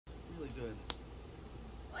good.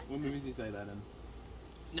 What movie did he say that in?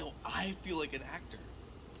 No, I feel like an actor.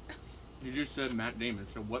 You just said Matt Damon,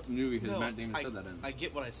 so what movie has Matt Damon said that in? I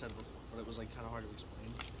get what I said before, but it was like kind of hard to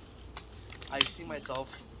explain. I see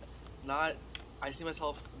myself not as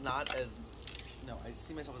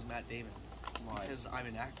Matt Damon. Why? Because I'm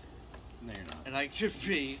an actor. No, you're not. And I could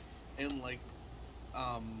be in like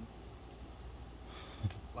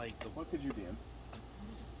the, What could you be in?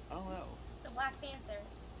 I don't know. The Black Panther.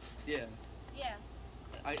 Yeah. Yeah.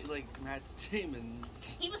 I like Matt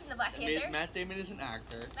Damon's. He was in the Black Panther. Matt Damon is an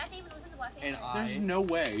actor. Matt Damon was in the Black Panther. And There's no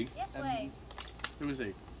way. Yes way. Who is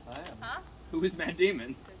he? I am. Huh? Who is Matt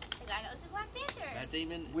Damon? The guy that was in Black Panther. Matt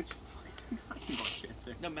Damon. Which Black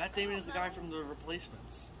Panther? No, Matt Damon is the guy from The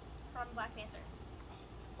Replacements. From Black Panther.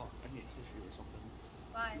 Fuck, I need tissue or something.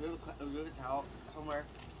 Why? We have a towel somewhere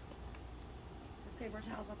The paper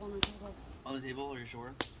towel's up on the table. on the table. Are you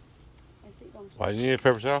sure? I see them. Why do you need a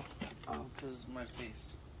paper towel? Oh, because my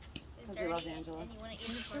face. It's Because he loves dirty, Angela. And you want to eat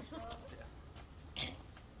the marshmallow?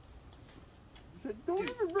 Don't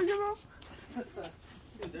even bring it up.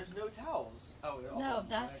 Dude, there's no towels. Oh, No,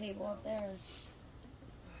 that table up there.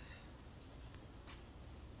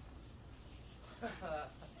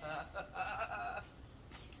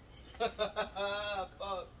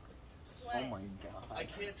 Fuck. What? Oh my god. I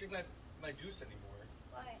can't drink my juice anymore.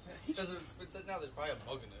 Why? Because if it's been set now, there's probably a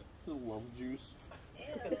bug in it. I love juice.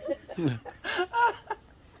 Ew.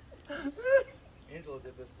 Angela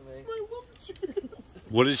did this to me.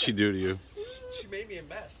 What did she do to you? She made me a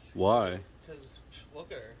mess. Why? Because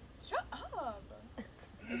look at her. Shut up.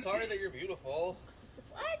 I'm sorry that you're beautiful.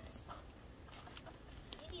 What?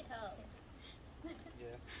 You need help.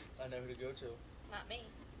 Yeah, I know who to go to. Not me.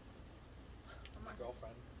 My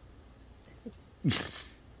girlfriend. It's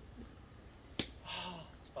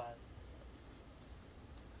fine.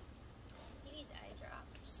 He needs eye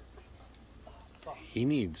drops. Fuck. He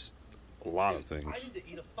needs a lot of things. I need to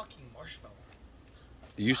eat a fucking marshmallow.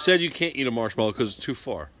 You said you can't eat a marshmallow because it's too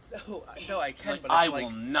far. No, I can, but I it's like,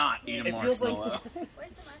 will not eat a it feels like, marshmallow. Where's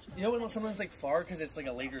the marshmallow? you know when someone's like far because it's like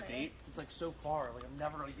a later date? It's like so far, like I'm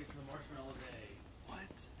never gonna get to the marshmallow day.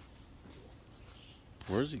 What?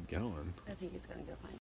 Where's he going? I think he's gonna go find